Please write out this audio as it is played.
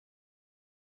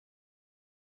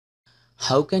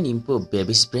How can improve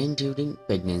baby's brain during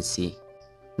pregnancy?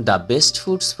 The best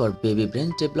foods for baby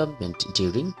brain development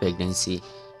during pregnancy.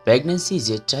 Pregnancy is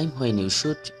a time when you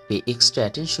should pay extra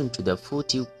attention to the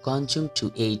food you consume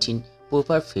to aid in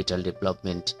proper fetal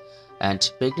development. And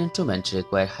pregnant women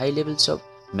require high levels of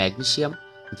magnesium,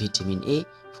 vitamin A,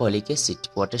 folic acid,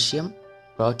 potassium,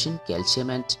 protein, calcium,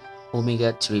 and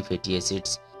omega-3 fatty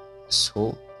acids.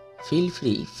 So, feel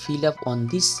free, fill up on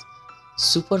these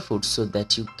superfoods so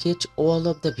that you get all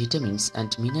of the vitamins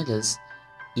and minerals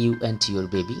you and your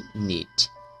baby need.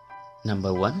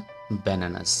 Number 1.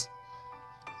 Bananas.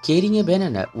 Carrying a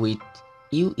banana with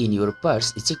you in your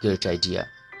purse is a great idea.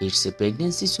 It's a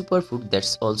pregnancy superfood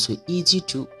that's also easy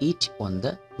to eat on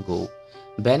the go.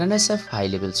 Bananas have high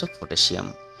levels of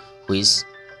potassium, which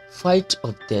fight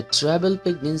off the travel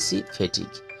pregnancy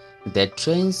fatigue that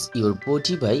drains your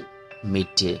body by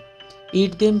midday.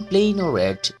 Eat them plain or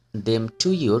add them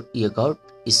to your yogurt,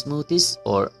 smoothies,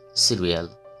 or cereal.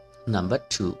 Number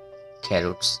 2.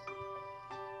 Carrots.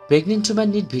 Pregnant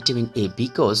women need vitamin A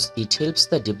because it helps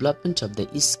the development of the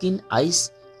skin,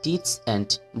 eyes, teeth,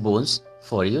 and bones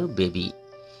for your baby.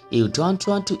 You don't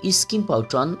want to skimp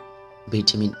out on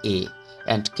vitamin A,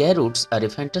 and carrots are a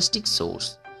fantastic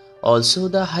source. Also,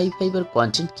 the high fiber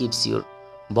content keeps your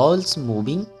bowels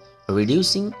moving,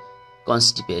 reducing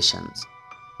constipation.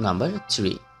 Number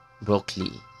 3.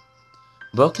 Broccoli.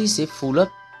 Broccoli is full of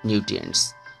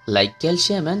nutrients like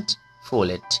calcium and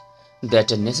folate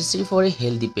that are necessary for a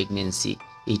healthy pregnancy.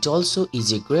 It also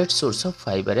is a great source of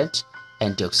fiber and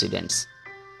antioxidants.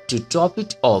 To top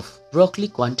it off, broccoli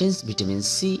contains vitamin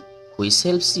C, which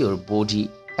helps your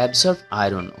body absorb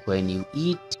iron when you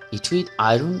eat it with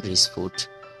iron-rich food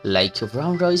like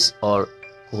brown rice or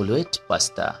whole wheat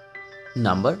pasta.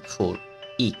 Number 4.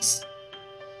 Eggs.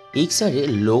 Eggs are a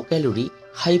low-calorie,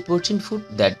 high-protein food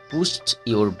that boosts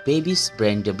your baby's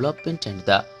brain development and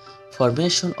the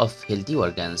formation of healthy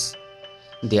organs.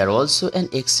 They are also an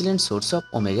excellent source of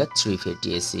omega-3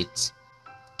 fatty acids.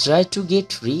 Try to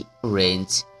get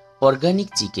free-range,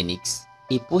 organic chicken eggs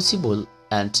if possible,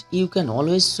 and you can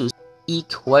always choose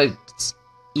egg whites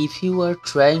if you are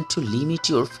trying to limit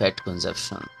your fat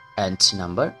consumption. And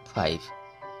number 5.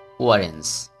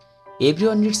 Orange.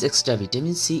 Everyone needs extra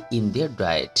vitamin C in their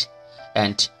diet,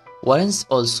 and orange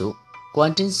also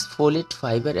contains folate,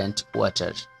 fiber, and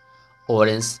water.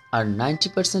 Oranges are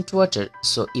 90% water,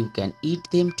 so you can eat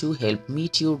them to help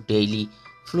meet your daily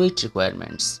fluid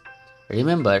requirements.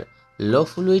 Remember, low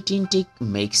fluid intake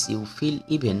makes you feel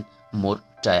even more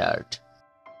tired.